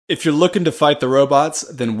If you're looking to fight the robots,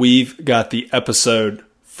 then we've got the episode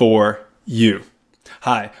for you.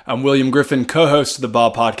 Hi, I'm William Griffin, co-host of the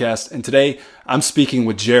Bob Podcast, and today I'm speaking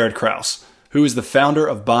with Jaryd Krause, who is the founder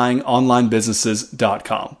of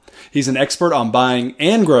BuyingOnlineBusinesses.com. He's an expert on buying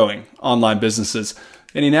and growing online businesses,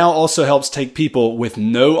 and he now also helps take people with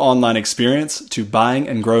no online experience to buying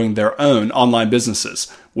and growing their own online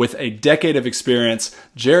businesses. With a decade of experience,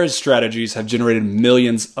 Jaryd's strategies have generated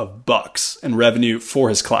millions of bucks in revenue for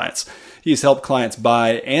his clients. He's helped clients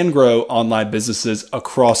buy and grow online businesses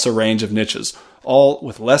across a range of niches, all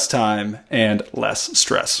with less time and less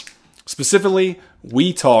stress. Specifically,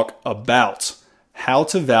 we talk about how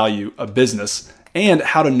to value a business and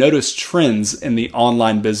how to notice trends in the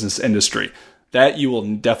online business industry that you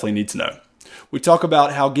will definitely need to know. We talk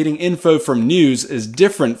about how getting info from news is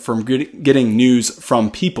different from getting news from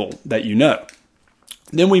people that you know.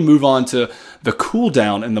 Then we move on to the cool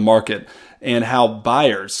down in the market and how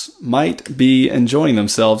buyers might be enjoying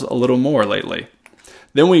themselves a little more lately.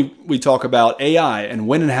 Then we talk about AI and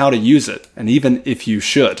when and how to use it, and even if you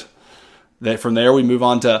should. From there, we move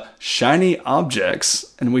on to shiny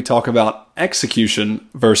objects, and we talk about execution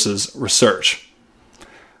versus research.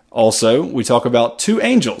 Also, we talk about two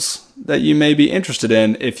angels that you may be interested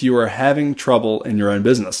in if you are having trouble in your own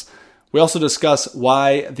business. We also discuss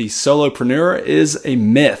why the solopreneur is a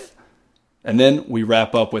myth. And then we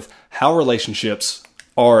wrap up with how relationships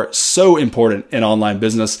are so important in online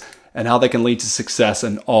business and how they can lead to success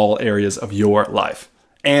in all areas of your life.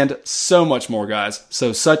 And so much more, guys.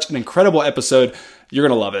 So such an incredible episode. You're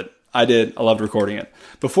going to love it. I did. I loved recording it.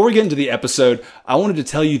 Before we get into the episode, I wanted to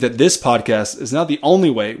tell you that this podcast is not the only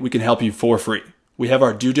way we can help you for free. We have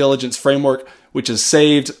our due diligence framework, which has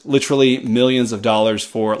saved literally millions of dollars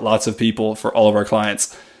for lots of people, for all of our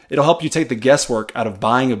clients. It'll help you take the guesswork out of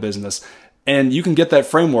buying a business. And you can get that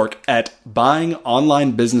framework at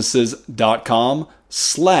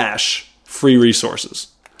buyingonlinebusinesses.com/free resources.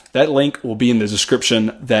 That link will be in the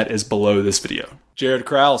description that is below this video. Jaryd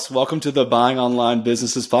Krause, welcome to the Buying Online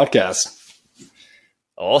Businesses podcast.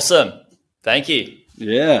 Awesome. Thank you.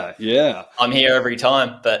 Yeah. I'm here every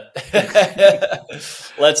time, but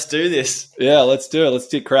let's do this. Yeah, let's do it. Let's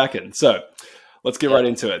get cracking. So let's get right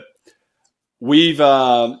into it.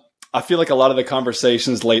 I feel like a lot of the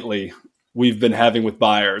conversations lately we've been having with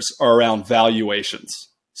buyers are around valuations.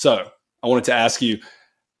 So I wanted to ask you,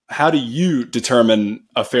 how do you determine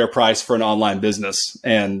a fair price for an online business,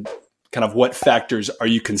 and kind of what factors are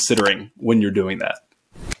you considering when you're doing that?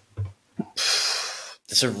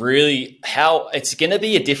 It's it's going to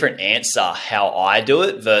be a different answer how I do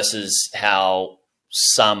it versus how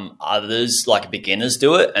some others, like beginners,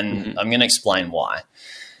 do it. And I'm going to explain why.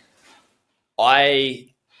 I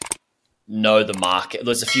know the market.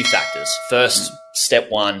 There's a few factors. First,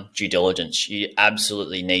 step one, due diligence. You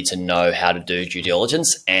absolutely need to know how to do due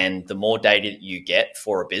diligence. And the more data that you get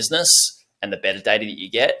for a business and the better data that you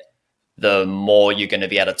get, the more you're going to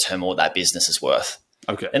be able to determine what that business is worth.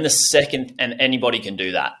 Okay. And the second, and anybody can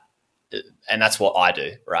do that. And that's what I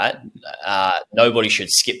do, right? Nobody should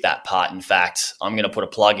skip that part. In fact, I'm going to put a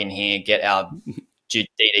plug in here, get our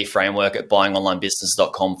DD framework at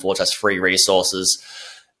buyingonlinebusiness.com/free resources.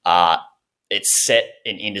 It's set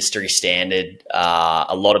in industry standard.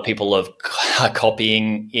 A lot of people are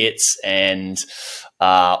copying it. And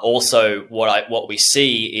also what we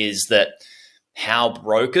see is that how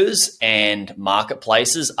brokers and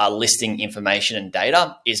marketplaces are listing information and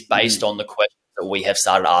data is based on the questions that we have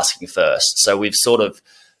started asking first. So we've sort of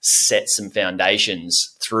set some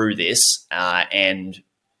foundations through this, and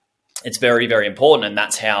it's very, very important. And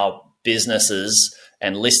that's how businesses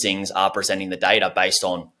and listings are presenting the data based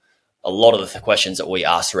on a lot of the questions that we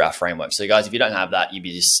ask through our framework. So guys, if you don't have that, you'd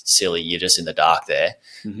be just silly. You're just in the dark there.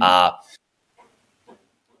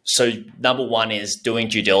 So number one is doing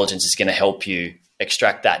due diligence is going to help you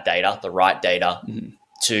extract that data, the right data,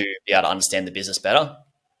 to be able to understand the business better.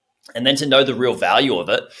 And then to know the real value of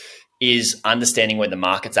it is understanding where the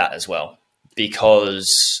market's at as well,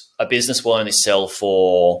 because a business will only sell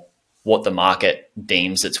for what the market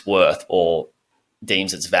deems it's worth or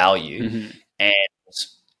deems its value. And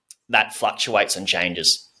that fluctuates and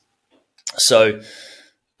changes. So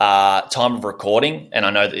time of recording, and I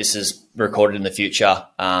know that this is recorded in the future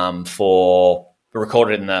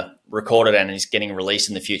recorded and is getting released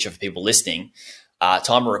in the future for people listening.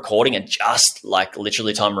 Time of recording, and just like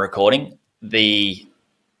literally time of recording,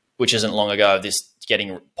 which isn't long ago, our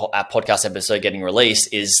podcast episode getting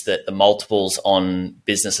released, is that the multiples on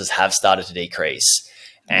businesses have started to decrease.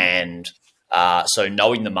 And so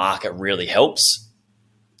knowing the market really helps.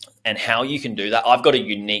 And how you can do that, I've got a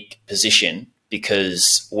unique position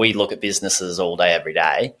because we look at businesses all day, every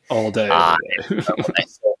day. All day, every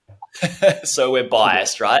day. So we're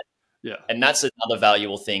biased, right? Yeah. And that's another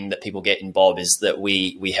valuable thing that people get in Bob is that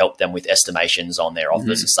we help them with estimations on their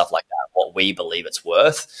offers and stuff like that, what we believe it's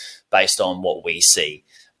worth based on what we see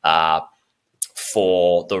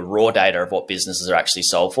for the raw data of what businesses are actually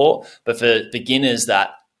sold for. But for beginners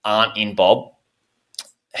that aren't in Bob,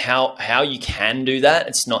 how you can do that,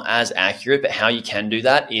 it's not as accurate, but how you can do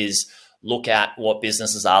that is look at what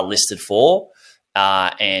businesses are listed for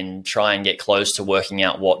and try and get close to working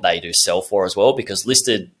out what they do sell for as well, because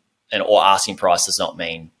listed or asking price does not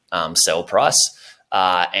mean sell price.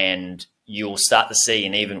 And you'll start to see,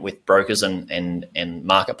 and even with brokers and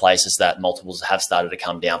marketplaces, that multiples have started to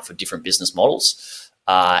come down for different business models.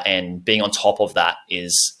 And being on top of that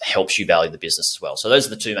helps you value the business as well. So those are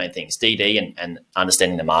the two main things, DD and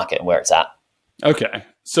understanding the market and where it's at. Okay.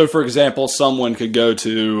 So for example, someone could go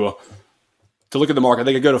to look at the market,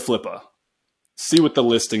 they could go to Flippa, see what the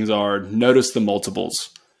listings are, notice the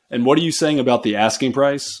multiples. And what are you saying about the asking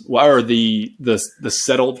price? Or the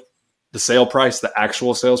sale price, the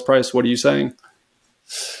actual sales price? What are you saying?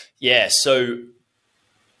 Yeah. So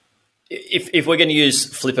if we're going to use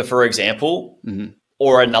Flippa, for example,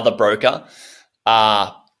 or another broker,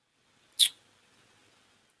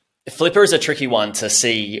 Flippa is a tricky one to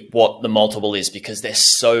see what the multiple is because they're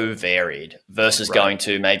so varied versus going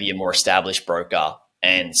to maybe a more established broker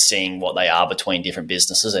and seeing what they are between different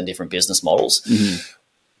businesses and different business models.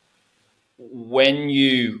 When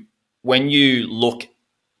you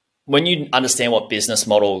understand what business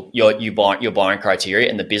model your buying criteria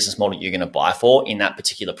and the business model you're going to buy for in that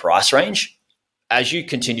particular price range, as you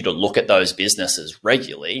continue to look at those businesses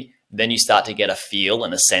regularly, then you start to get a feel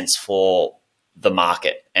and a sense for the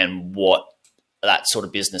market and what that sort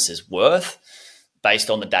of business is worth based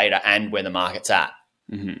on the data and where the market's at.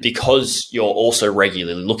 Because you're also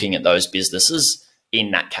regularly looking at those businesses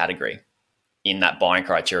in that category, in that buying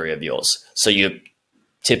criteria of yours. So you're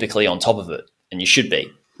typically on top of it, and you should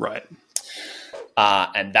be. Right.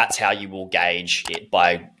 And that's how you will gauge it,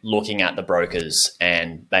 by looking at the brokers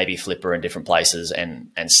and maybe Flipper in different places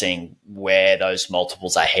and seeing where those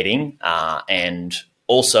multiples are heading, and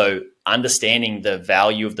also understanding the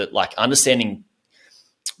value of understanding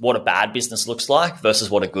what a bad business looks like versus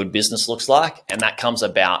what a good business looks like. And that comes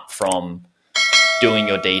about from doing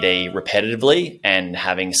your DD repetitively and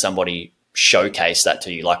having somebody showcase that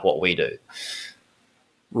to you, like what we do.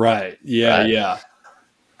 Right. Yeah. Right? Yeah.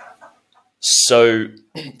 So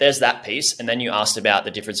there's that piece. And then you asked about the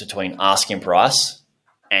difference between asking price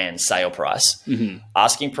and sale price.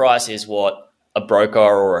 Asking price is what a broker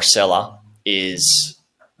or a seller is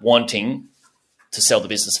wanting to sell the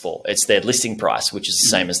business for. It's their listing price, which is the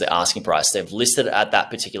same as their asking price. They've listed it at that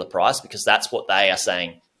particular price because that's what they are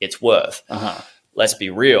saying it's worth. Let's be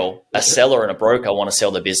real. A seller and a broker want to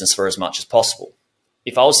sell their business for as much as possible.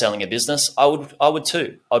 If I was selling a business, I would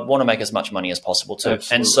too. I'd want to make as much money as possible too.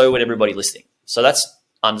 Absolutely. And so would everybody listing. So that's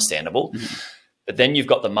understandable. But then you've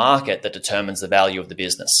got the market that determines the value of the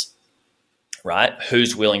business, right?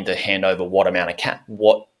 Who's willing to hand over what amount of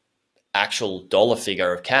what actual dollar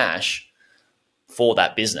figure of cash for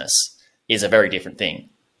that business is a very different thing,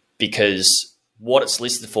 because what it's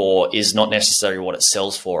listed for is not necessarily what it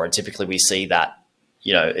sells for. And typically we see that,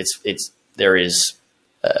 there is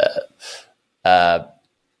a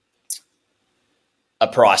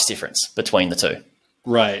price difference between the two.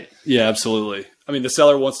 Right. Yeah, absolutely. I mean, the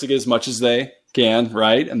seller wants to get as much as they can,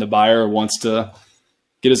 right? And the buyer wants to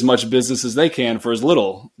get as much business as they can for as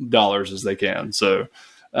little dollars as they can. So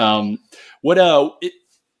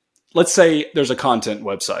let's say there's a content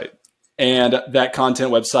website, and that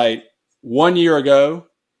content website 1 year ago,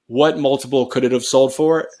 what multiple could it have sold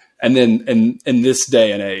for? And then in this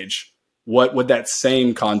day and age, what would that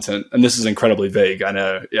same content, and this is incredibly vague, I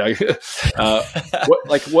know. Yeah.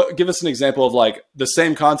 Give us an example of like the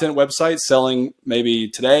same content website selling maybe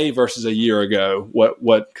today versus a year ago.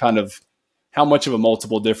 How much of a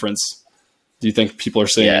multiple difference do you think people are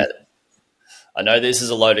seeing? Yeah. I know this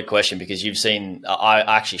is a loaded question because you've seen, I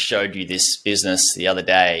actually showed you this business the other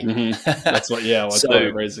day. That's what's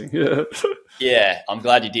crazy. Yeah, I'm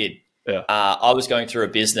glad you did. Yeah. I was going through a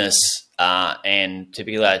business and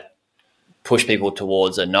typically I push people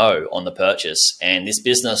towards a no on the purchase. And this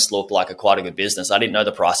business looked like quite a good business. I didn't know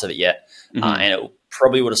the price of it yet. And it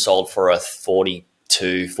probably would have sold for a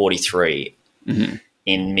 42, 43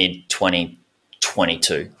 in mid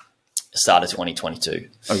 2022, start of 2022.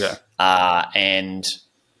 Okay. And,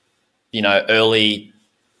 early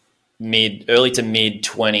to mid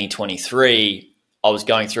 2023, I was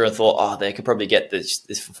going through and thought, oh, they could probably get this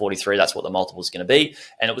for 43. That's what the multiple is going to be.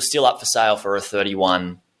 And it was still up for sale for a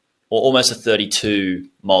 31 or almost a 32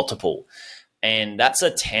 multiple. And that's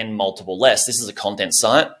a 10 multiple less. This is a content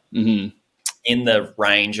site in the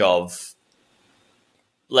range of,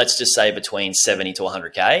 let's just say between 70 to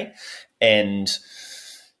 100K. And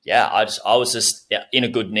yeah, I was just in a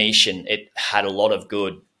good niche, and it had a lot of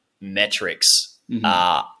good metrics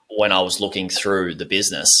when I was looking through the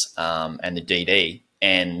business and the DD.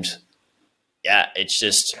 And yeah, it's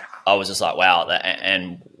just, I was just like, wow.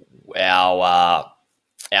 And our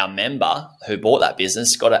member who bought that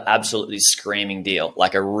business got an absolutely screaming deal,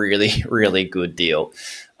 like a really, really good deal.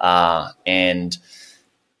 And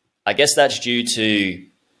I guess that's due to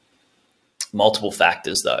multiple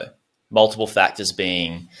factors, though. Multiple factors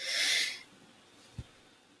being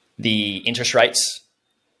the interest rates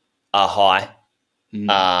are high,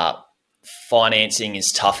 financing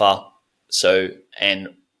is tougher, so and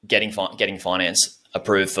getting finance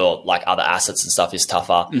approved for like other assets and stuff is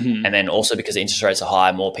tougher, and then also because the interest rates are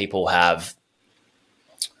high, more people have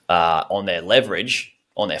on their leverage,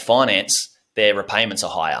 on their finance, their repayments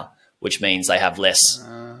are higher, which means they have less,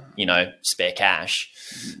 spare cash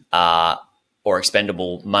or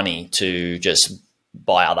expendable money to just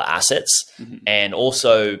buy other assets. And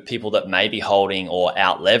also people that may be holding or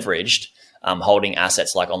out leveraged, holding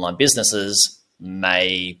assets like online businesses,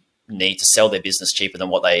 may need to sell their business cheaper than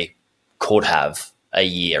what they could have a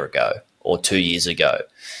year ago or 2 years ago.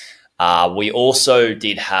 We also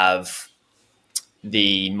did have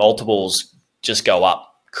the multiples just go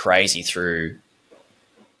up crazy through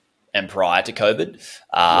and prior to COVID,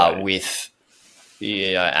 with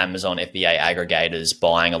Amazon FBA aggregators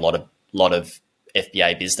buying a lot of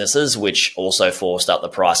FBA businesses, which also forced up the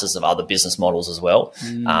prices of other business models as well.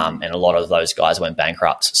 And a lot of those guys went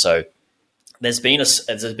bankrupt. So there's been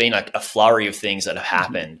a flurry of things that have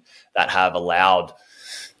happened that have allowed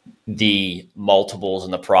the multiples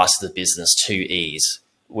and the price of the business to ease,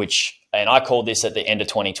 and I called this at the end of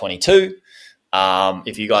 2022.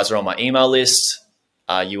 If you guys are on my email list,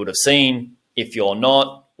 you would have seen. If you're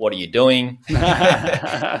not, what are you doing?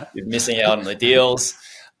 You're missing out on the deals.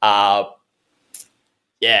 And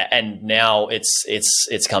now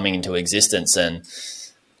it's coming into existence, and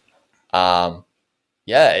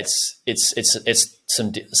it's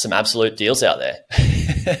some absolute deals out there.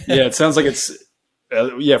 Yeah, it sounds like it's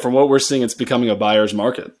from what we're seeing, it's becoming a buyer's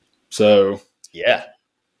market. So yeah.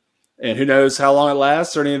 And who knows how long it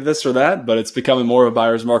lasts or any of this or that, but it's becoming more of a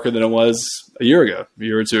buyer's market than it was a year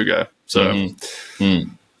or two ago. So it's a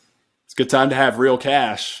good time to have real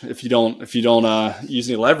cash. If you don't use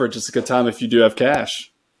any leverage, it's a good time if you do have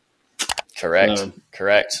cash. Correct.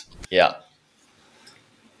 Yeah.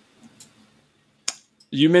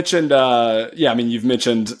 You mentioned, you've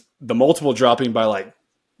mentioned the multiple dropping by like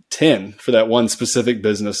 10 for that one specific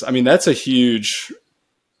business. I mean, that's a huge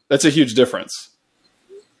difference.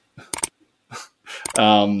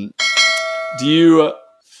 Are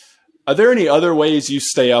there any other ways you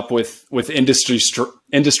stay up with industry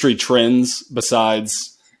trends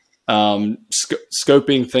besides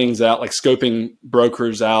scoping things out, like scoping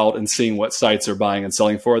brokers out and seeing what sites are buying and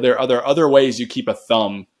selling for? Are there other ways you keep a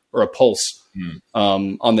thumb or a pulse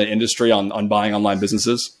on the industry, on buying online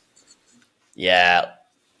businesses? Yeah,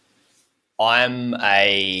 I'm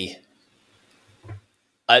an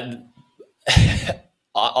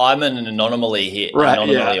anomaly here, right? Or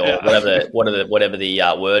whatever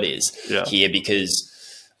the word is here, because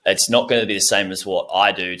it's not going to be the same as what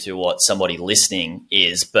I do to what somebody listening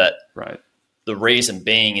is. But the reason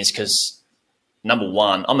being is because, number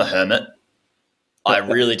one, I'm a hermit. I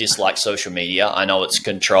really dislike social media. I know it's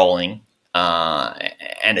controlling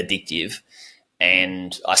and addictive,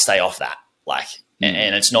 and I stay off that.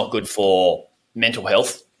 And it's not good for mental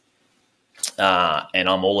health. And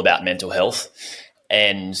I'm all about mental health.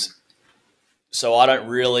 And so I'm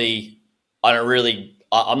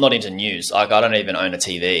not into news. I don't even own a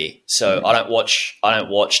TV. So I don't watch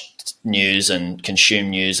news and consume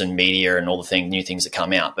news and media and all the new things that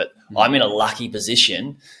come out. But I'm in a lucky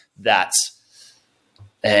position that,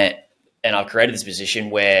 and I've created this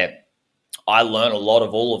position where I learn a lot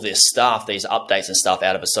of all of this stuff, these updates and stuff,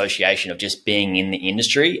 out of association of just being in the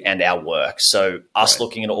industry and our work. So us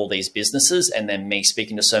looking at all these businesses, and then me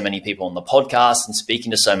speaking to so many people on the podcast and speaking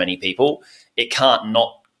to so many people, I can't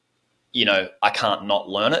not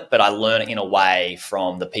learn it, but I learn it in a way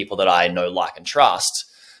from the people that I know, like, and trust,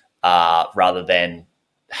 rather than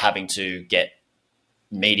having to get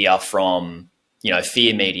media from,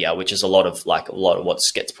 fear media, which is a lot of what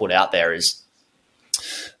gets put out there is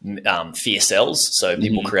fear sells. So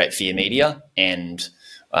people create fear media, and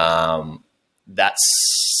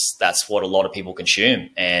that's what a lot of people consume.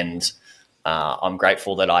 And I'm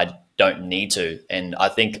grateful that I don't need to. And I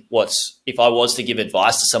think if I was to give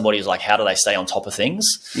advice to somebody who's like, how do they stay on top of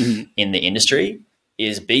things in the industry,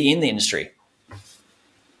 is be in the industry.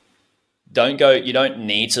 You don't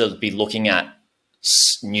need to be looking at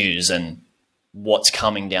news and what's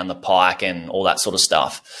coming down the pike and all that sort of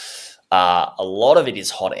stuff. A lot of it is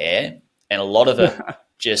hot air, and a lot of it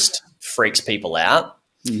just freaks people out.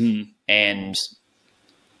 And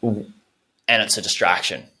it's a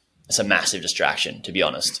distraction. It's a massive distraction, to be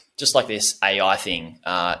honest. Just like this AI thing.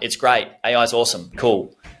 It's great. AI is awesome.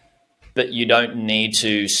 Cool. But you don't need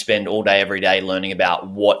to spend all day, every day learning about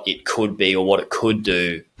what it could be or what it could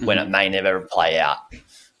do when it may never play out,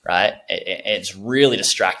 right? It's really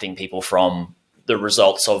distracting people from the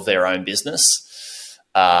results of their own business.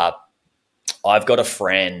 I've got a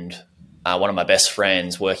friend, one of my best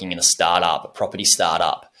friends, working in a property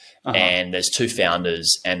startup, and there's two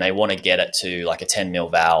founders, and they want to get it to like a 10 mil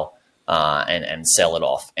val and sell it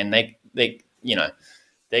off. And they're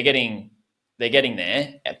getting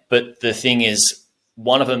there, but the thing is,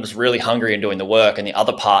 one of them is really hungry and doing the work, and the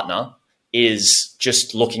other partner is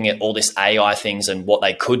just looking at all this AI things and what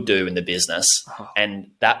they could do in the business.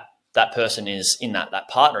 And that person is in that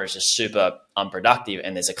partner is just super unproductive,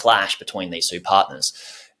 and there's a clash between these two partners.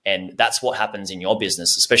 And that's what happens in your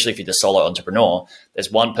business, especially if you're the solo entrepreneur.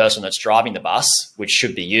 There's one person that's driving the bus, which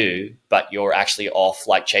should be you, but you're actually off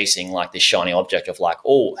like chasing like this shiny object of like,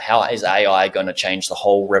 oh, how is AI going to change the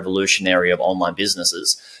whole revolutionary of online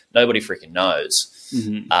businesses? Nobody freaking knows.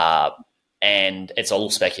 And it's all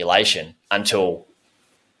speculation until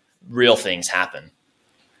real things happen.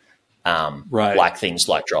 Like things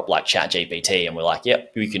like drop like ChatGPT, and we're like,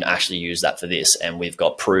 yep, we can actually use that for this. And we've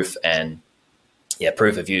got proof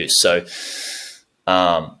proof of use. So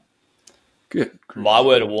good. My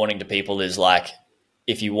word of warning to people is like,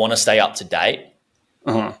 if you want to stay up to date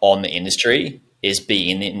on the industry, is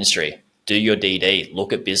be in the industry, do your DD,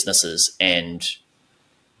 look at businesses, and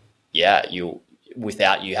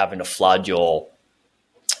without you having to flood your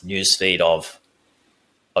newsfeed of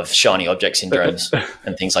shiny object syndromes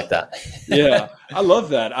and things like that. Yeah, I love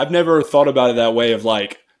that. I've never thought about it that way of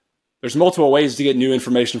like, there's multiple ways to get new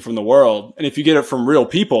information from the world. And if you get it from real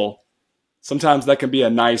people, sometimes that can be a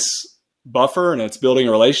nice buffer, and it's building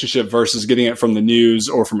a relationship versus getting it from the news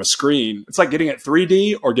or from a screen. It's like getting it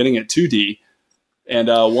 3D or getting it 2D. And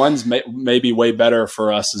one's may be way better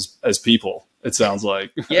for us as people, it sounds like.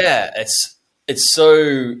 Yeah, it's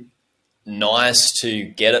so nice to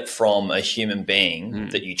get it from a human being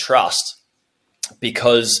that you trust,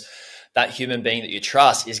 because that human being that you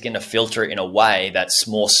trust is going to filter it in a way that's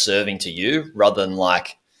more serving to you, rather than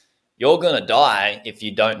like, you're going to die if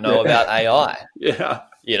you don't know about AI. Yeah.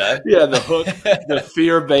 Yeah, the hook, the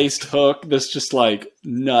fear-based hook that's just like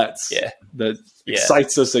nuts. Yeah. That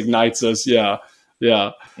excites us, ignites us. Yeah.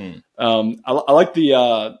 I like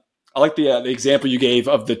the example you gave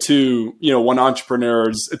of the two, one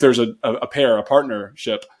entrepreneurs. If there's a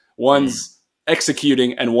partnership, one's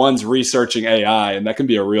executing and one's researching AI, and that can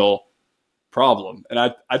be a real problem. And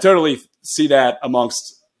I totally see that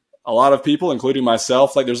amongst a lot of people, including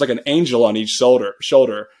myself. Like there's like an angel on each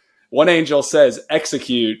shoulder. One angel says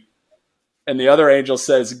execute, and the other angel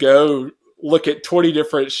says go look at 20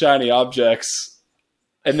 different shiny objects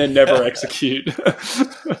and then never execute.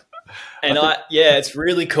 And it's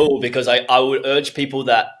really cool, because I would urge people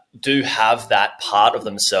that do have that part of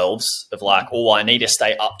themselves of like, oh, I need to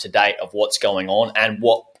stay up to date of what's going on and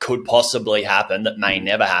what could possibly happen that may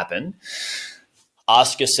never happen.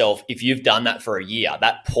 Ask yourself, if you've done that for a year,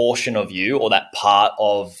 that portion of you, or that part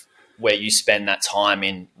of where you spend that time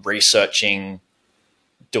in researching,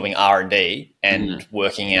 doing R&D and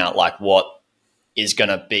working out like what is going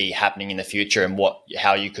to be happening in the future and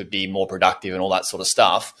how you could be more productive and all that sort of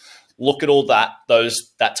stuff. Look at all that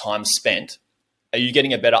time spent. Are you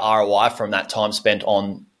getting a better ROI from that time spent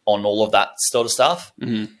on all of that sort of stuff?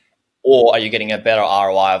 Or are you getting a better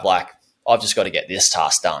ROI of like, I've just got to get this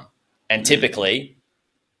task done? And typically,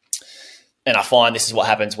 and I find this is what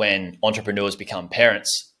happens when entrepreneurs become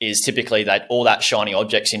parents, is typically that all that shiny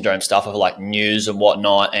object syndrome stuff of like news and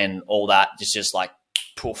whatnot and all that is just like,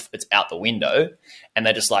 poof, it's out the window. And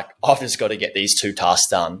they're just like, I've just got to get these two tasks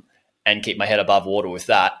done and keep my head above water with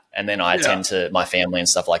that. And then I attend to my family and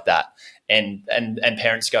stuff like that. And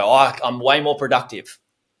parents go, oh, I'm way more productive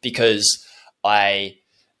because I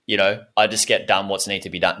just get done what's needed to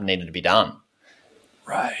be done.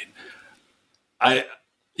 Right. I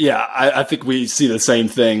think we see the same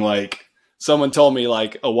thing. Like someone told me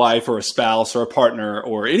like a wife or a spouse or a partner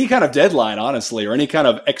or any kind of deadline, honestly, or any kind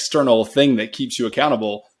of external thing that keeps you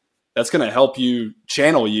accountable. that's going to help you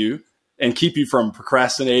channel you and keep you from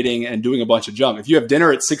procrastinating and doing a bunch of junk. If you have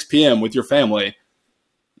dinner at 6 p.m. with your family,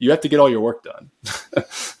 you have to get all your work done.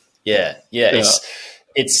 Yeah.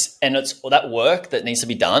 It's that work that needs to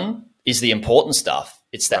be done is the important stuff.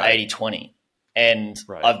 It's the 80-20. And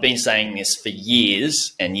I've been saying this for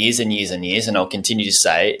years and years and years and years, and I'll continue to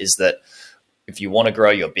say is that if you want to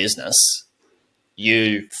grow your business,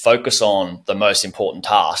 you focus on the most important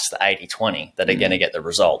tasks, the 80-20, that are going to get the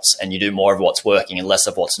results, and you do more of what's working and less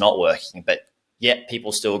of what's not working. But yet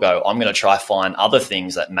people still go, I'm going to try find other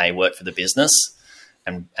things that may work for the business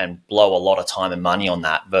and blow a lot of time and money on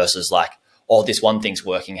that versus like, oh, this one thing's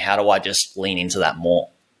working. How do I just lean into that more?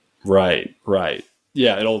 Right.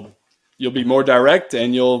 Yeah, you'll be more direct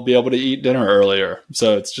and you'll be able to eat dinner earlier.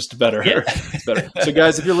 So it's just better. Yeah. It's better. So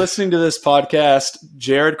guys, if you're listening to this podcast,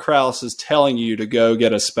 Jaryd Krause is telling you to go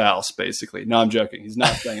get a spouse, basically. No, I'm joking. He's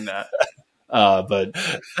not saying that. But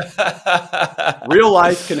real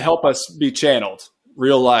life can help us be channeled.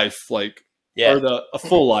 Real life, or a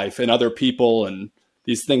full life and other people, and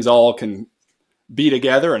these things all can be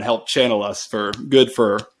together and help channel us for good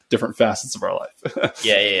for different facets of our life.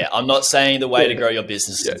 Yeah. I'm not saying the way to grow your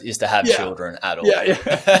business is to have children at all. Yeah.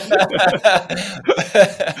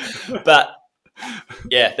 But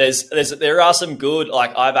yeah, there are some good,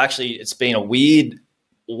 it's been a weird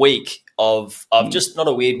week of just not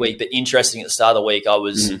a weird week, but interesting. At the start of the week, I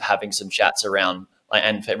was having some chats around,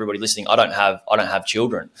 and for everybody listening, I don't have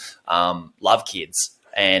children, love kids.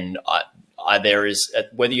 And there is,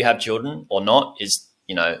 whether you have children or not is,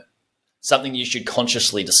 something you should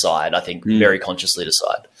consciously decide. I think very consciously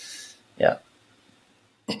decide. Yeah.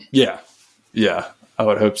 Yeah. I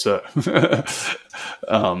would hope so.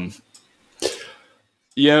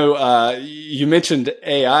 You mentioned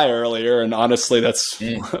AI earlier, and honestly, that's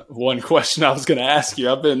one question I was going to ask you.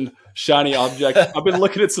 I've been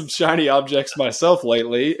looking at some shiny objects myself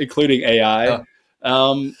lately, including AI.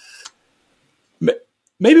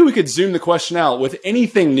 Maybe we could zoom the question out with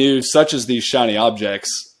anything new, such as these shiny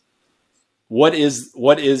objects. What is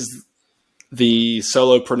the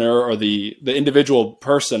solopreneur or the individual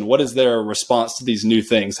person? What is their response to these new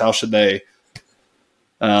things? How should they?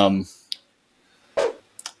 I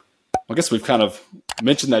guess we've kind of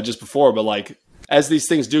mentioned that just before, but as these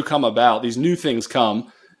things do come about, these new things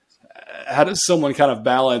come. How does someone kind of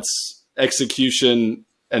balance execution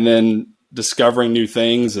and then discovering new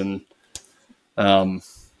things? And what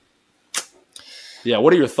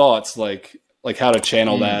are your thoughts? Like how to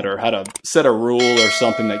channel that, or how to set a rule or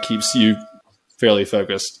something that keeps you fairly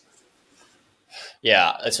focused?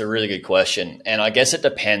 Yeah, it's a really good question. And I guess it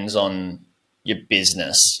depends on your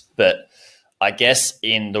business, but I guess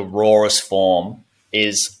in the rawest form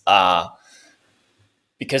is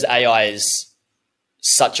because AI is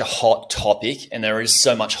such a hot topic and there is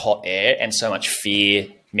so much hot air and so much fear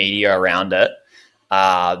media around it,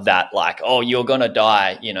 that you're going to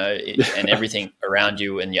die, and everything around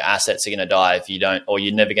you and your assets are going to die if you don't, or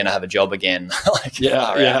you're never going to have a job again.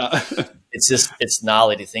 It's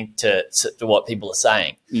gnarly to think to what people are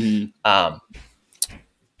saying.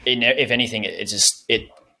 If anything,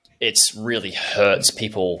 it's really hurts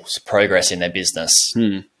people's progress in their business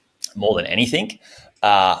more than anything.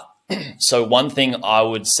 So one thing I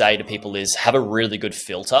would say to people is have a really good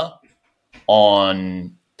filter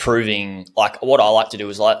on proving, what I like to do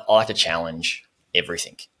is I like to challenge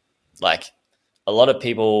everything. A lot of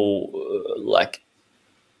people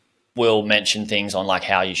will mention things on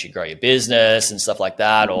how you should grow your business and stuff like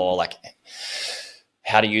that, or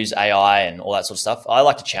how to use AI and all that sort of stuff. I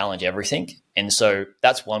like to challenge everything. And so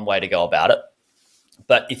that's one way to go about it.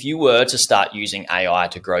 But if you were to start using AI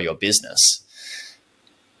to grow your business,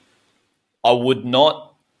 I would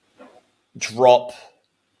not drop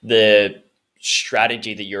the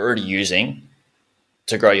strategy that you're already using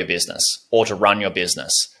to grow your business or to run your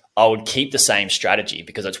business. I would keep the same strategy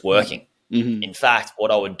because it's working. In fact, what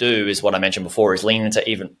I would do is what I mentioned before is lean into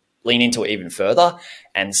it even further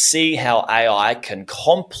and see how AI can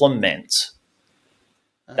complement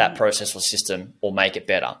that process or system or make it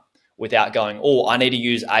better without going, oh, I need to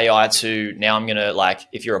use AI to, now I'm going to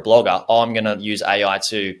if you're a blogger, I'm going to use AI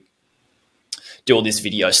to do all this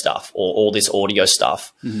video stuff or all this audio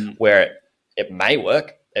stuff where it may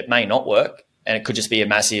work, it may not work, and it could just be a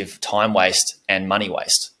massive time waste and money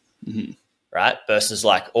waste, right? Versus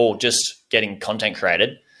just getting content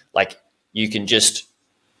created. You can just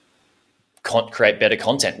create better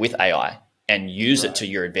content with AI and use it to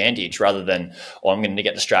your advantage rather than, I'm going to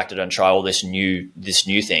get distracted and try all this new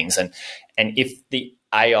things. And if the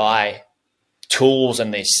AI tools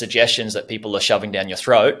and the suggestions that people are shoving down your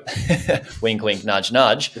throat, wink, wink, nudge,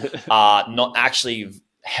 nudge, are not actually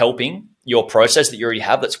helping your process that you already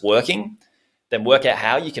have that's working, then work out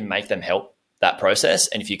how you can make them help that process.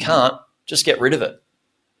 And if you can't, just get rid of it.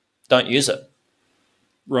 Don't use it.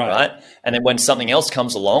 Right. And then when something else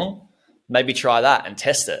comes along, maybe try that and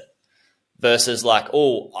test it versus like,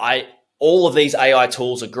 all of these AI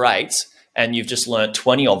tools are great and you've just learned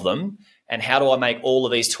 20 of them. And how do I make all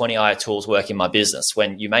of these 20 AI tools work in my business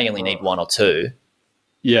when you may only need one or two?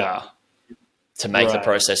 Yeah. To make the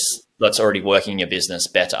process that's already working in your business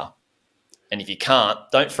better. And if you can't,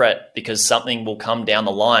 don't fret, because something will come down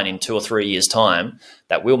the line in 2 or 3 years' time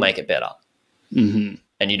that will make it better. Mm-hmm.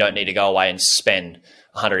 And you don't need to go away and spend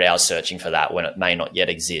 100 hours searching for that when it may not yet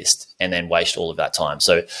exist and then waste all of that time.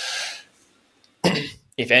 So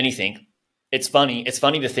if anything, it's funny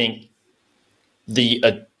to think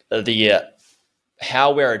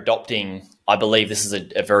how we're adopting, I believe this is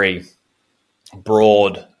a very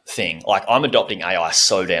broad thing. Like, I'm adopting AI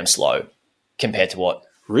so damn slow compared to what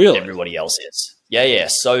everybody else is. Yeah,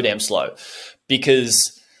 so damn slow,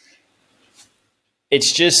 because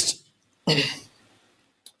it's just,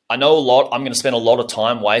 I know I'm going to spend a lot of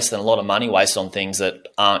time wasted and a lot of money wasted on things that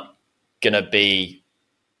aren't going to be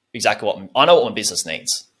exactly I know what my business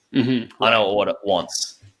needs. Mm-hmm. I know what it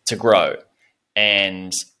wants to grow,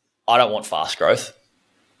 and I don't want fast growth,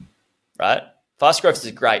 right? Fast growth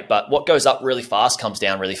is great, but what goes up really fast comes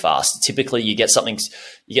down really fast. Typically, you get something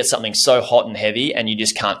so hot and heavy, and you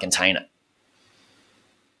just can't contain it,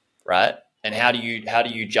 right? And how do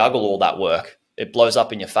you juggle all that work? It blows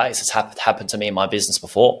up in your face. It's happened to me in my business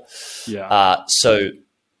before. Yeah.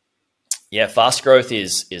 Fast growth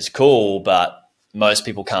is cool, but most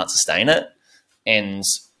people can't sustain it. And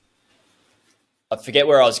I forget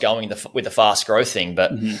where I was going with the fast growth thing,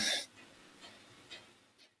 but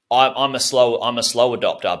I'm a slow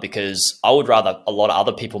adopter, because I would rather a lot of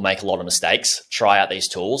other people make a lot of mistakes, try out these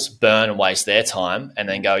tools, burn and waste their time, and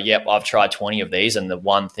then go, yep, I've tried 20 of these, and the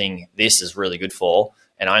one thing this is really good for,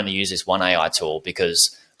 and I only use this one AI tool,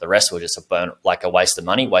 because the rest were just a waste of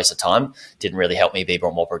money, waste of time, didn't really help me be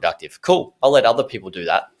more productive. Cool. I'll let other people do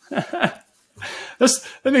that. That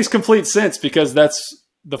makes complete sense, because that's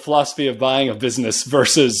the philosophy of buying a business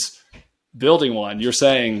versus building one. You're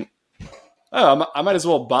saying, oh, I might as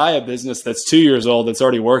well buy a business that's 2 years old that's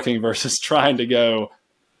already working versus trying to go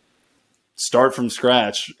start from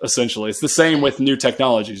scratch, essentially. It's the same with new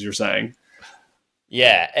technologies, you're saying.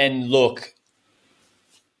 Yeah. And look,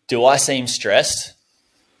 do I seem stressed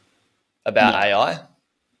about AI?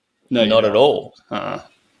 No, not at all. Uh-uh.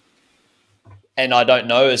 And I don't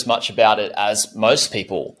know as much about it as most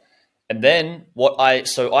people. And then I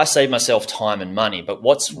save myself time and money, but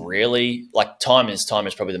what's really, like, time is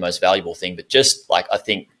probably the most valuable thing, but just like, I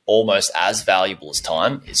think almost as valuable as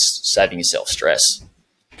time is saving yourself stress.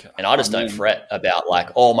 And I just don't fret about like,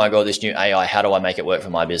 oh my God, this new AI, how do I make it work for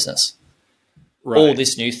my business? Right. Or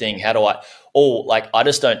this new thing, I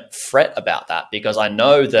just don't fret about that, because I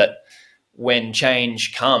know that when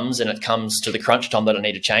change comes and it comes to the crunch time that I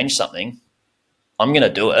need to change something, I'm going to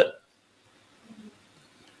do it.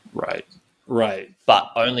 Right.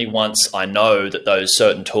 But only once I know that those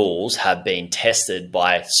certain tools have been tested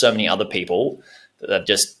by so many other people that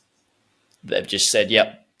they've just said,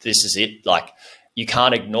 yep, this is it. Like, you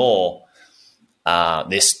can't ignore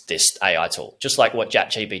this AI tool. Just like what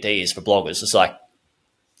ChatGPT is for bloggers. It's like,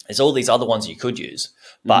 there's all these other ones you could use,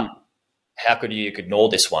 but how could you ignore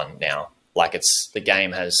this one now? Like, the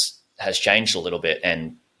game has changed a little bit,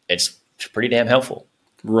 and it's pretty damn helpful.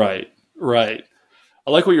 Right. I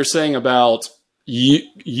like what you're saying about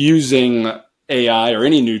using AI or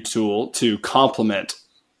any new tool to complement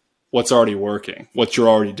what's already working, what you're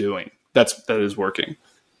already doing. That is working.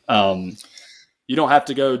 You don't have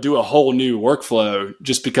to go do a whole new workflow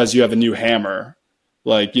just because you have a new hammer.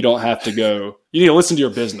 Like, you don't have to go, you need to listen to your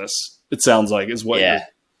business, it sounds like, is what you're...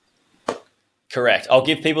 Correct. I'll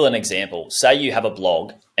give people an example. Say you have a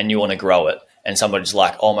blog and you want to grow it, and somebody's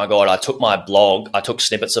like, oh my God, I took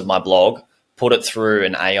snippets of my blog, put it through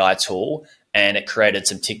an AI tool, and it created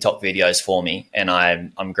some TikTok videos for me. And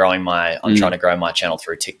I'm trying to grow my channel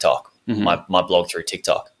through TikTok, my blog through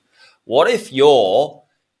TikTok. What if you're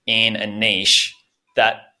in a niche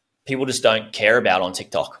that people just don't care about on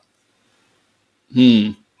TikTok?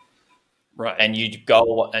 Right. And you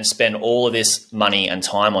go and spend all of this money and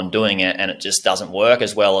time on doing it, and it just doesn't work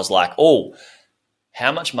as well as like, oh,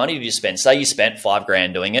 how much money did you spend? Say you spent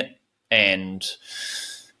 $5,000 doing it and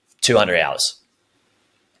 200 hours.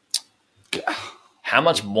 How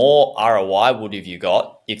much more ROI would have you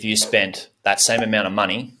got if you spent that same amount of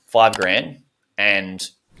money, $5,000 and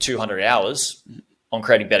 200 hours on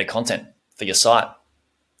creating better content for your site,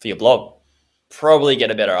 for your blog? Probably get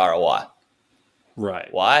a better ROI. Right.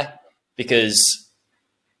 Why? Because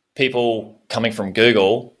people coming from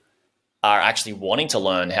Google are actually wanting to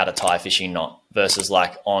learn how to tie a fishing knot versus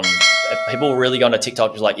like on people really going to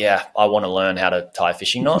TikTok just like, yeah, I want to learn how to tie a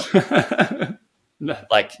fishing knot.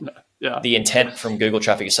 The intent from Google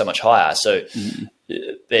traffic is so much higher. So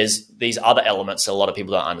there's these other elements that a lot of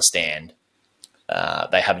people don't understand.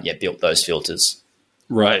 They haven't yet built those filters.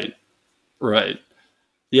 Right.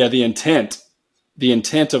 Yeah. The intent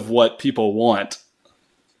of what people want,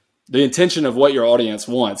 the intention of what your audience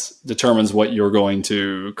wants determines what you're going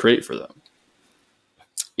to create for them.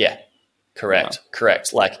 Yeah, correct.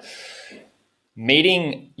 Like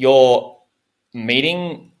meeting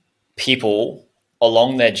people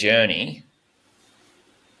along their journey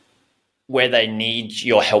where they need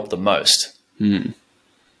your help the most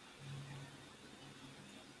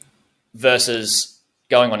versus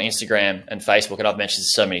going on Instagram and Facebook. And I've mentioned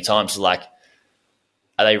this so many times, like,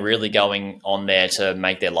 are they really going on there to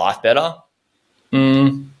make their life better?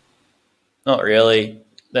 Not really.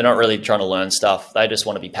 They're not really trying to learn stuff. They just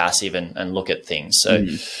want to be passive and look at things. So,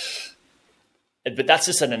 but that's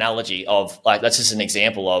just an analogy of like, that's just an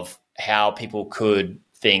example of how people could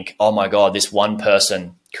think, oh my God, this one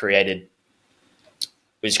person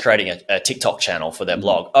was creating a TikTok channel for their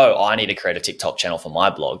blog. Oh, I need to create a TikTok channel for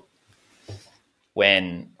my blog.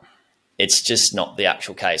 When it's just not the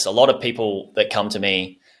actual case. A lot of people that come to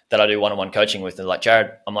me that I do one-on-one coaching with, they're like,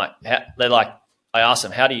 Jaryd, I'm like, I ask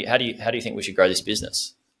them, how do you think we should grow this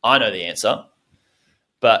business? I know the answer,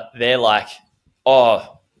 but they're like,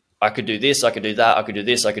 oh, I could do this, I could do that, I could do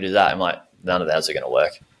this, I could do that. I'm like, none of those are going to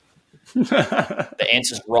work. The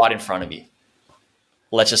answer's right in front of you.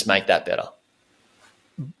 Let's just make that better.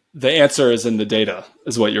 The answer is in the data,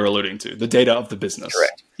 is what you're alluding to. The data of the business.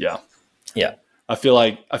 Correct. Yeah. I feel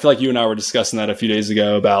like you and I were discussing that a few days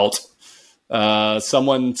ago about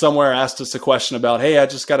someone somewhere asked us a question about, hey, I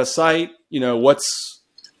just got a site,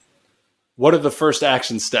 what are the first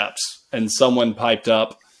action steps? And someone piped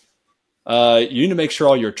up, you need to make sure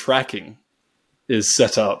all your tracking is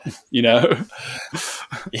set up, Yeah.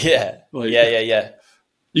 Like, yeah.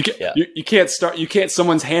 You can't,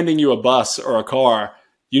 someone's handing you a bus or a car.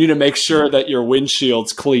 You need to make sure that your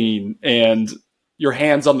windshield's clean and your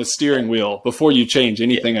hands on the steering wheel before you change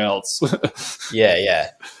anything else. Yeah.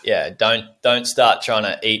 Don't start trying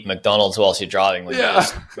to eat McDonald's whilst you're driving when you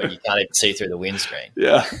can't even see through the windscreen.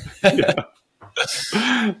 Yeah.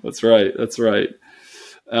 That's right.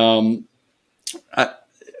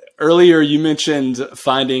 Earlier you mentioned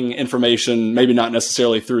finding information, maybe not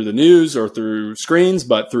necessarily through the news or through screens,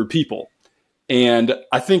 but through people. And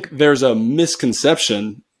I think there's a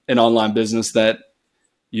misconception in online business that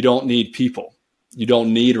you don't need people. You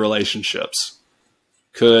don't need relationships.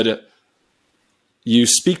 Could you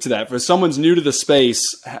speak to that? For someone's new to the space,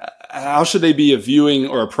 how should they be viewing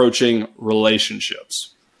or approaching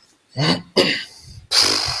relationships?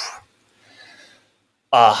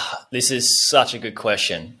 This is such a good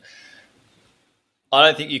question. I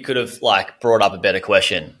don't think you could have brought up a better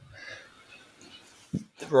question.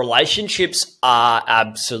 Relationships are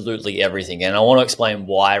absolutely everything. And I want to explain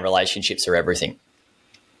why relationships are everything.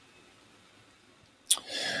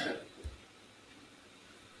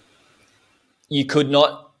 You could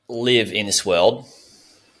not live in this world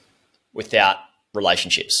without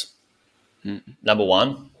relationships. Number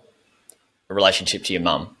one, a relationship to your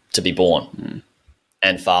mum to be born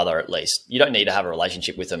and father, at least. You don't need to have a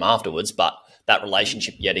relationship with them afterwards, but that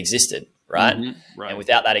relationship yet existed, right? Right. And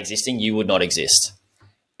without that existing, you would not exist.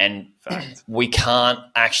 And we can't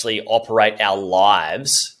actually operate our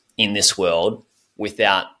lives in this world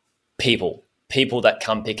without people that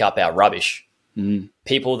come pick up our rubbish,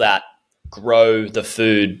 people that grow the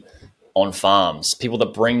food on farms, people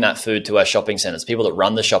that bring that food to our shopping centers, people that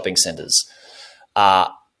run the shopping centers.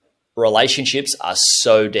 Relationships are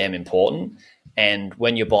so damn important. And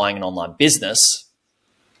when you're buying an online business,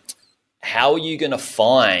 how are you going to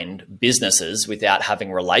find businesses without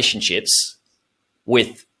having relationships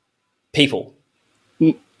with people?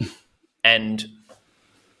 And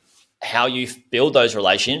how you build those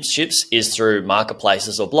relationships is through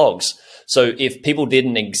marketplaces or blogs. So if people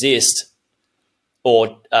didn't exist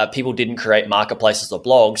or people didn't create marketplaces or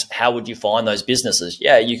blogs, how would you find those businesses?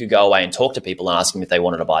 Yeah, you could go away and talk to people and ask them if they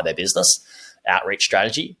wanted to buy their business, outreach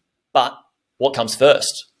strategy. But what comes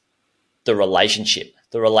first? The relationship.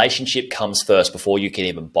 The relationship comes first before you can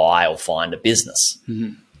even buy or find a business.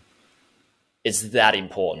 It's that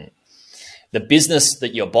important. The business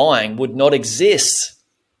that you're buying would not exist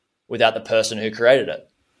without the person who created it.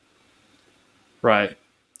 Right.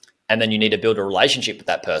 And then you need to build a relationship with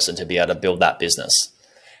that person to be able to build that business.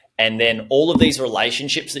 And then all of these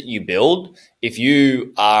relationships that you build, if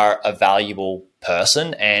you are a valuable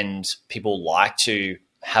person and people like to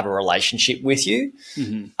have a relationship with you,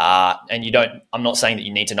 and you don't, I'm not saying that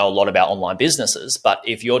you need to know a lot about online businesses, but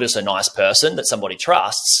if you're just a nice person that somebody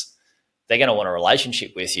trusts, they're going to want a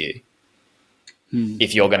relationship with you.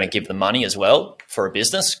 If you're going to give them money as well for a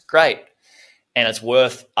business, great. And it's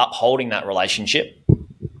worth upholding that relationship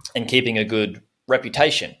and keeping a good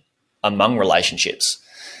reputation among relationships.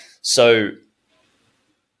 So,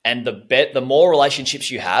 and the more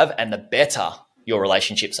relationships you have and the better your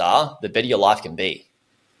relationships are, the better your life can be.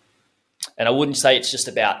 And I wouldn't say it's just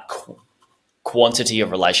about quantity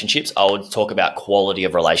of relationships. I would talk about quality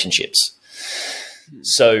of relationships.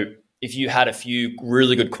 So if you had a few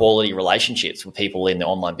really good quality relationships with people in the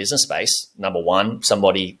online business space, number one,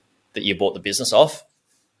 somebody that you bought the business off,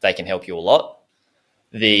 they can help you a lot.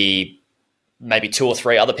 Maybe 2 or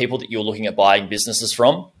 3 other people that you're looking at buying businesses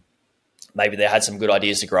from, maybe they had some good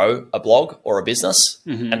ideas to grow a blog or a business,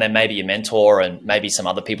 and then maybe a mentor and maybe some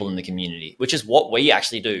other people in the community, which is what we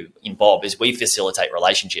actually do in Bob, is we facilitate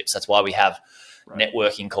relationships. That's why we have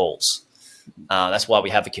networking calls. That's why we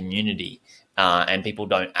have a community, and people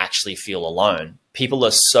don't actually feel alone. People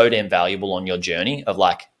are so damn valuable on your journey of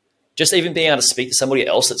like, just even being able to speak to somebody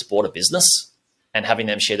else that's bought a business and having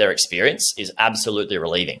them share their experience is absolutely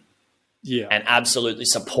relieving. Yeah. And absolutely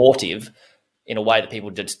supportive in a way that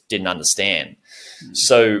people didn't understand.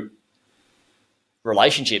 So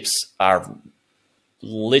relationships are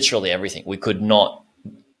literally everything.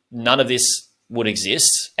 None of this would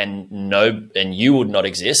exist, and you would not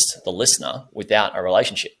exist, the listener, without a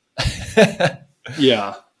relationship.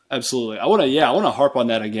 Yeah, absolutely. I want to harp on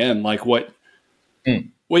that again. Like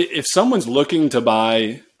if someone's looking to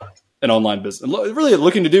buy an online business, really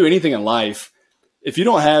looking to do anything in life, if you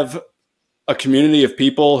don't have a community of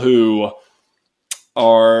people who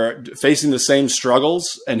are facing the same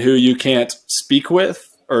struggles and who you can't speak with,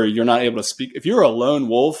 or you're not able to speak, if you're a lone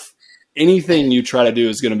wolf, anything you try to do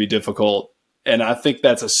is going to be difficult. And I think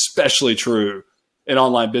that's especially true in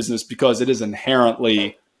online business because it is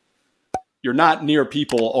inherently, you're not near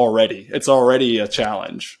people already. It's already a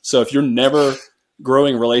challenge. So if you're never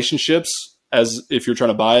growing relationships, as if you're trying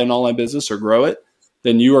to buy an online business or grow it,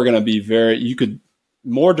 then you are going to be you could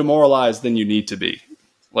more demoralized than you need to be.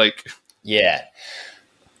 Yeah.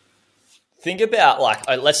 Think about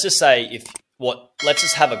let's just say let's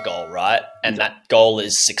just have a goal, right? And that goal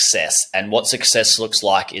is success. And what success looks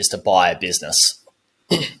like is to buy a business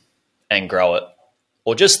and grow it.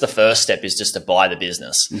 Or just the first step is just to buy the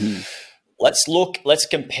business. Let's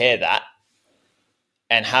compare that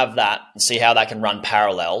and have that and see how that can run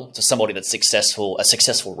parallel to somebody that's a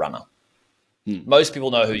successful runner. Most people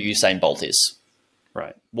know who Usain Bolt is.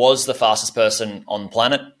 Right. Was the fastest person on the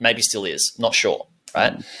planet, maybe still is, not sure,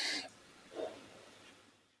 right?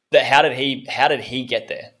 But how did he get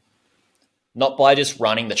there? Not by just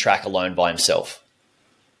running the track alone by himself.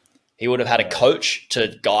 He would have had a coach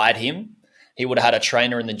to guide him. He would have had a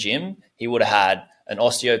trainer in the gym. He would have had an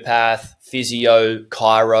osteopath, physio,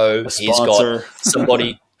 chiro. A sponsor. He's got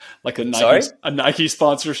somebody like a Nike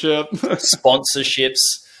sponsorship. Sponsorships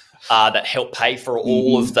that help pay for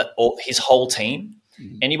his whole team.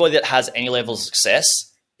 Anybody that has any level of success,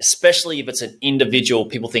 especially if it's an individual,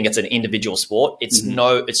 people think it's an individual sport. It's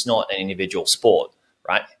not an individual sport,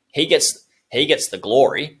 right? He gets the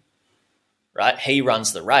glory, right? He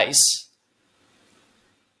runs the race,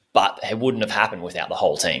 but it wouldn't have happened without the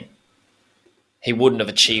whole team. He wouldn't have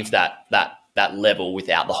achieved that level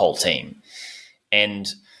without the whole team. And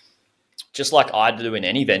just like I do in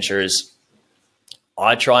any venture is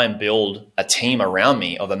I try and build a team around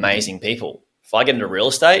me of amazing people. If I get into real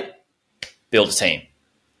estate, build a team,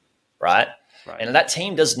 right? And that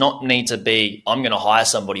team does not need to be, I'm going to hire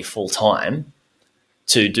somebody full time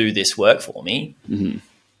to do this work for me.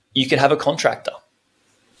 You could have a contractor.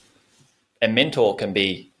 A mentor can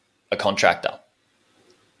be a contractor.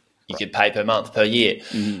 You could pay per month, per year.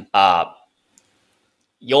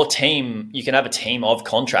 Your team, you can have a team of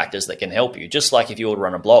contractors that can help you. Just like if you were to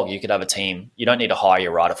run a blog, you could have a team. You don't need to hire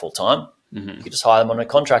your writer full time. You could just hire them on a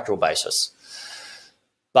contractual basis.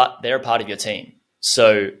 But they're a part of your team.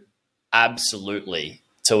 So absolutely,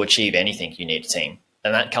 to achieve anything, you need a team.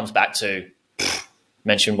 And that comes back to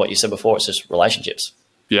mention what you said before. It's just relationships.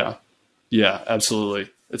 Yeah, absolutely.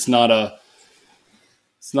 There's no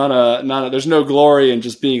glory in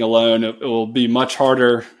just being alone. It will be much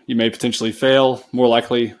harder. You may potentially fail, more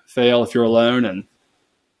likely fail if you're alone. And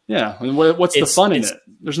what's the fun in it?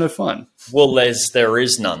 There's no fun. Well, there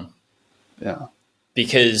is none. Yeah.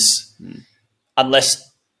 Because unless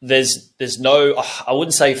there's no, I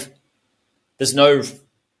wouldn't say there's no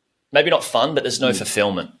maybe not fun, but there's no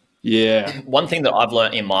fulfillment. Yeah. One thing that I've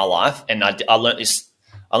learned in my life, and I learned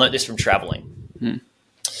this from traveling. This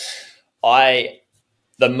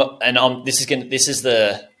is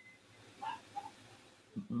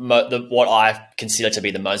what I consider to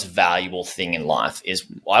be the most valuable thing in life is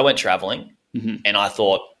I went traveling and I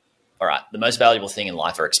thought, all right, the most valuable thing in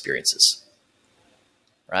life are experiences,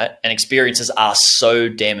 right? And experiences are so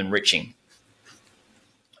damn enriching.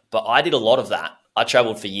 But I did a lot of that. I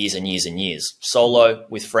traveled for years and years and years, solo,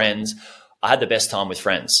 with friends. I had the best time with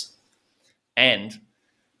friends and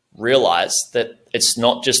realized that it's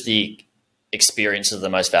not just the experiences are the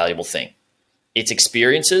most valuable thing. It's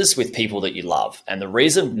experiences with people that you love. And the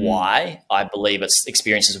reason why I believe it's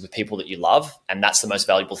experiences with people that you love, and that's the most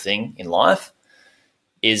valuable thing in life,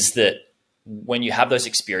 is that when you have those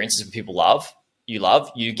experiences with people you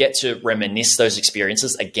love, you get to reminisce those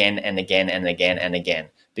experiences again and again and again and again.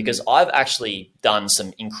 Because I've actually done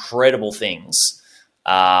some incredible things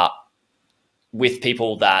with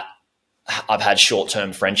people that I've had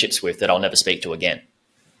short-term friendships with that I'll never speak to again.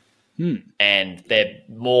 And they're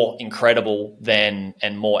more incredible and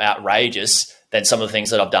more outrageous than some of the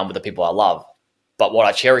things that I've done with the people I love. But what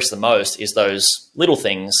I cherish the most is those little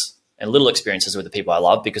things and little experiences with the people I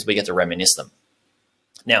love because we get to reminisce them.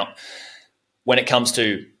 Now, when it comes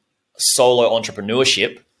to solo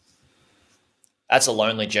entrepreneurship, that's a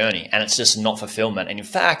lonely journey and it's just not fulfillment. And in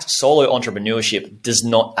fact, solo entrepreneurship does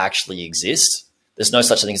not actually exist. There's no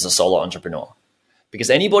such thing as a solo entrepreneur because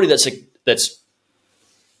anybody that's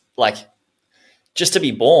like, just to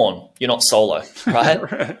be born, you're not solo,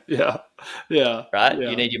 right? Yeah. Right? Yeah.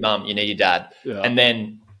 You need your mum, you need your dad. Yeah. And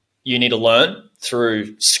then you need to learn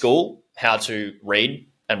through school how to read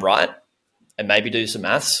and write and maybe do some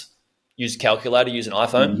maths, use a calculator, use an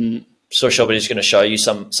iPhone. So somebody's going to show you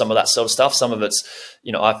some of that sort of stuff. Some of it's,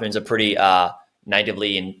 iPhones are pretty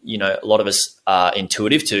natively and, a lot of us are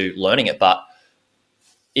intuitive to learning it. But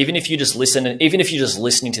even if you just listen, and even if you're just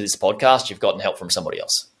listening to this podcast, you've gotten help from somebody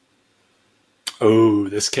else. Oh,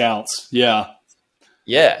 this counts. Yeah.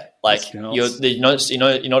 Yeah. Like you're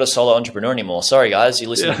not a solo entrepreneur anymore. Sorry guys, you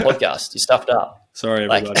listen to the podcast. You stuffed up. Sorry,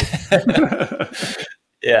 everybody.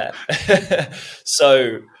 Yeah.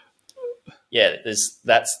 So yeah,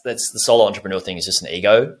 that's the solo entrepreneur thing is just an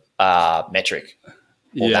ego metric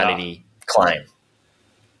or vanity claim.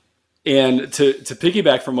 And to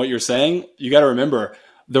piggyback from what you're saying, you got to remember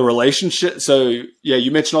the relationship. So yeah, you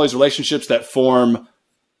mentioned all these relationships that form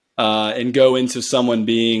and go into someone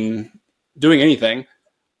doing anything.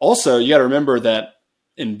 Also, you got to remember that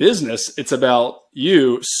in business, it's about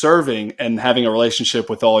you serving and having a relationship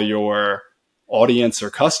with all your audience or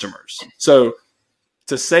customers. So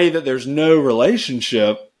to say that there's no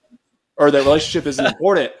relationship or that relationship isn't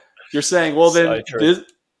important, you're saying, well, then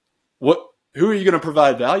who are you going to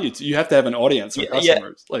provide value to? You have to have an audience or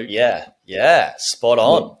customers. Spot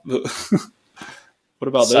on. What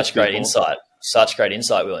about those Such people? great insight. Such great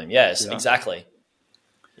insight, William. Yes, exactly.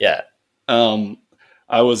 Yeah. I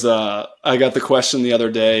got the question the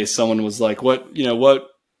other day. Someone was like, what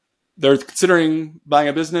they're considering buying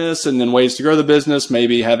a business and then ways to grow the business.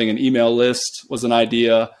 Maybe having an email list was an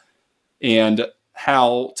idea and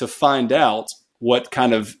how to find out what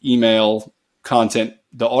kind of email content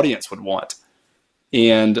the audience would want.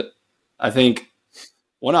 And I think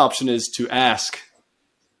one option is to ask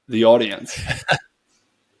the audience,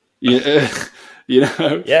 to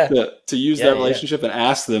use that relationship and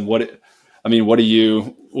ask them what are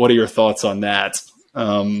your thoughts on that?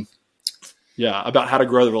 About how to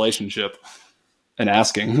grow the relationship and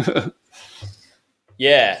asking.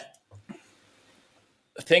 Yeah.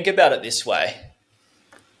 Think about it this way.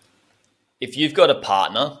 If you've got a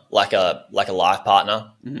partner, like a life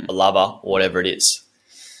partner, a lover, whatever it is,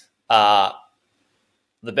 the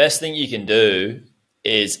best thing you can do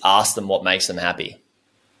is ask them what makes them happy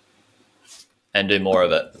and do more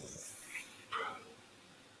of it.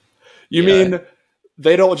 You mean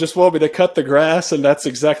they don't just want me to cut the grass and that's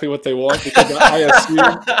exactly what they want? Because I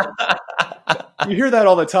assume you hear that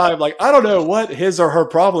all the time. Like, I don't know what his or her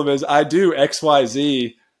problem is. I do X, Y,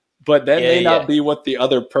 Z, but that may not be what the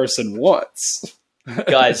other person wants.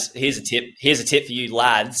 Guys, here's a tip. Here's a tip for you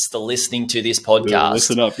lads that are listening to this podcast. Ooh,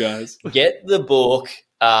 listen up, guys. Get the book,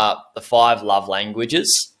 The 5 Love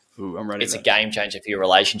Languages. Ooh, I'm ready. It's a game changer for your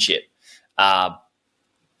relationship.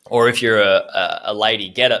 Or if you're a lady,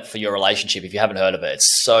 get it for your relationship. If you haven't heard of it,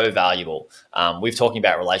 it's so valuable. We're talking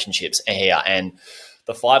about relationships here, and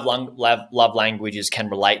the 5 love languages can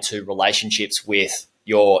relate to relationships with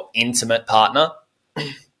your intimate partner,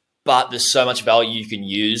 but there's so much value you can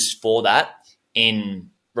use for that in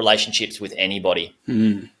relationships with anybody.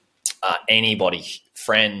 anybody,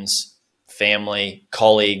 friends, family,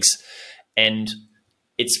 colleagues. And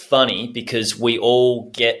it's funny because we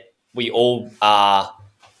all are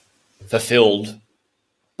fulfilled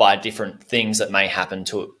by different things that may happen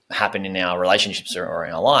in our relationships or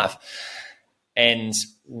in our life. And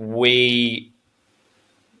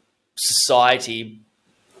society,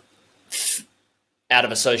 out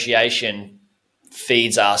of association,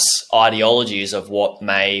 feeds us ideologies of what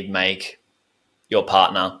may make your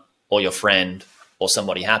partner or your friend or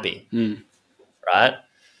somebody happy, right?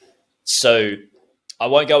 So I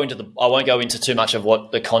won't go into too much of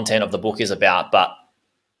what the content of the book is about, but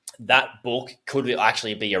that book could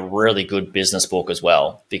actually be a really good business book as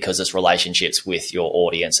well, because it's relationships with your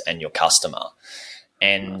audience and your customer.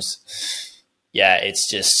 And yeah,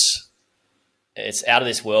 it's out of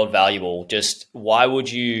this world valuable. Just why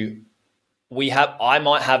would you? I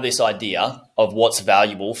might have this idea of what's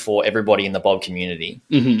valuable for everybody in the Bob community,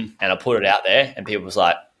 and I put it out there, and people was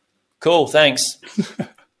like, "Cool, thanks."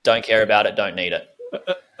 Don't care about it. Don't need it.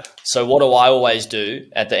 So what do I always do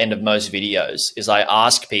at the end of most videos is I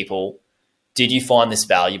ask people, did you find this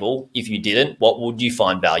valuable? If you didn't, what would you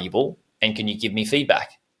find valuable? And can you give me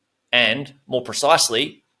feedback? And more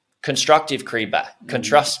precisely, constructive feedback,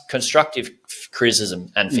 constructive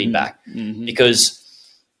criticism and feedback, because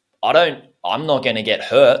I'm not going to get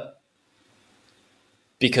hurt,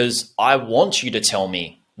 because I want you to tell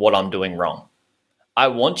me what I'm doing wrong. I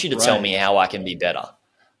want you to tell me how I can be better,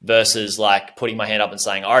 versus like putting my hand up and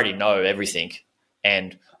saying, I already know everything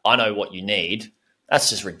and I know what you need. That's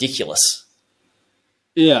just ridiculous.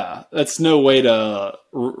 Yeah, that's no way to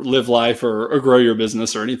live life or grow your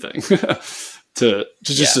business or anything. to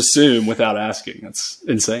just assume without asking. That's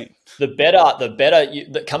insane. The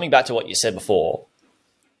better coming back to what you said before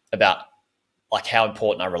about like how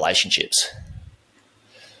important are relationships.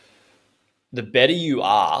 The better you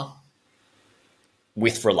are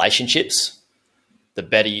with relationships, the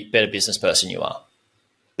better business person you are,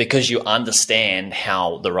 because you understand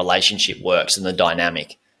how the relationship works and the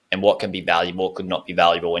dynamic and what can be valuable, what could not be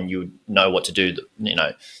valuable, and you know what to do. You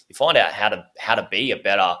find out how to be a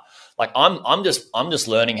better. Like I'm just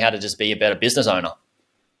learning how to just be a better business owner.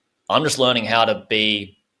 I'm just learning how to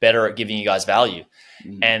be better at giving you guys value,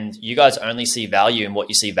 and you guys only see value in what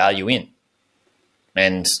you see value in,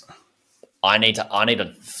 and I need to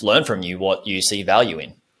learn from you what you see value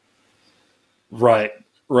in. Right.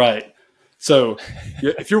 So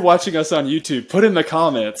if you're watching us on YouTube, put in the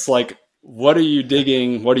comments, like, what are you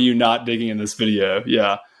digging? What are you not digging in this video?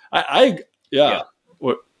 Yeah. Yeah.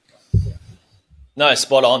 No,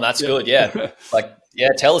 spot on. That's good. Yeah.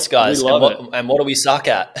 Tell us, guys. And what do we suck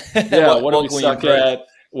at? Yeah. what do we suck at?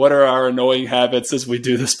 What are our annoying habits as we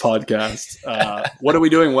do this podcast? What are we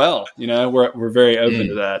doing well? We're very open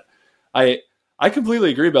to that. I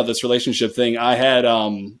completely agree about this relationship thing. I had,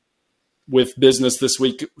 with business this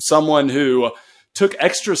week, someone who took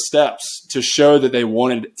extra steps to show that they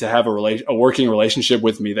wanted to have a working relationship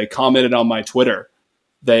with me. They commented on my Twitter.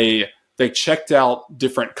 They checked out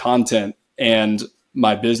different content and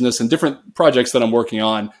my business and different projects that I'm working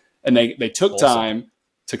on. And they took time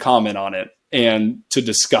to comment on it and to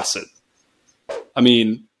discuss it. I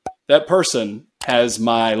mean, that person has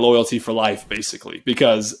my loyalty for life, basically,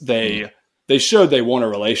 because they showed they want a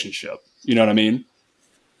relationship. You know what I mean?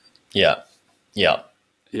 Yeah.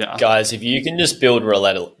 Guys, if you can just build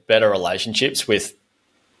better relationships with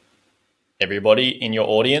everybody in your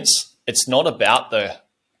audience, it's not about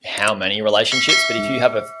how many relationships, but if you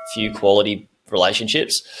have a few quality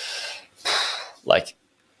relationships, like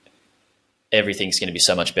everything's going to be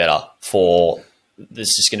so much better.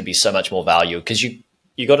 There's just going to be so much more value, because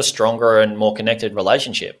you got a stronger and more connected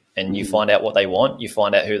relationship, and you find out what they want, you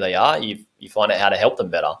find out who they are, you find out how to help them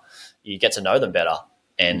better, you get to know them better,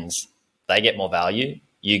 and they get more value,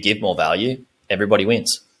 you give more value, everybody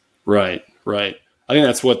wins. Right. I think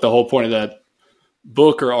that's what the whole point of that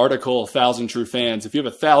book or article, 1,000 True Fans. If you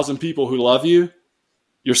have 1,000 people who love you,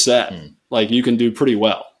 you're set. Like, you can do pretty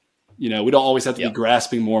well. We don't always have to be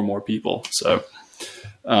grasping more and more people. So,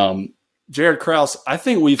 Jaryd, Krause, I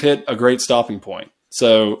think we've hit a great stopping point.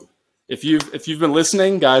 So if you've been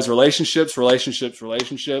listening, guys, relationships,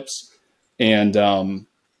 and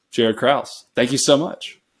Jaryd Krause, thank you so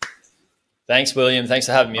much. Thanks, William. Thanks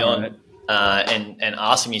for having me on and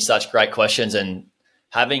asking me such great questions and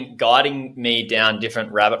guiding me down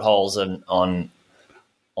different rabbit holes and on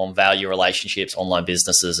value relationships, online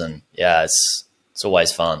businesses, and it's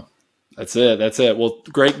always fun. That's it. Well,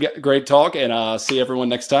 great talk, and see everyone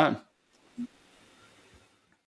next time.